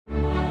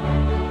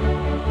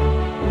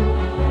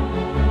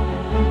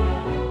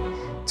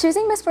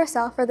Choosing Miss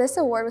Forsell for this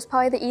award was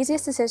probably the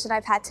easiest decision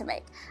I've had to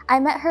make. I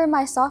met her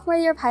my sophomore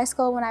year of high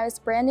school when I was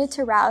brand new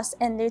to Rouse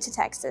and new to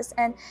Texas,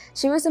 and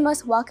she was the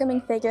most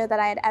welcoming figure that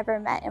I had ever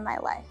met in my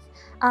life.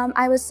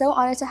 I was so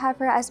honored to have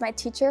her as my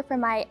teacher for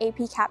my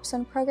AP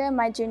Capstone program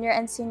my junior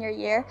and senior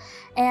year,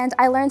 and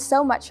I learned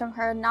so much from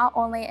her, not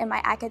only in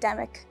my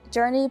academic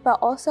journey, but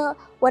also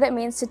what it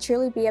means to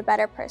truly be a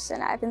better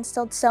person. I've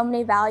instilled so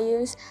many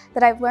values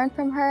that I've learned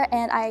from her,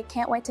 and I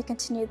can't wait to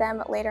continue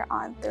them later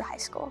on through high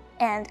school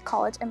and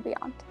college and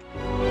beyond.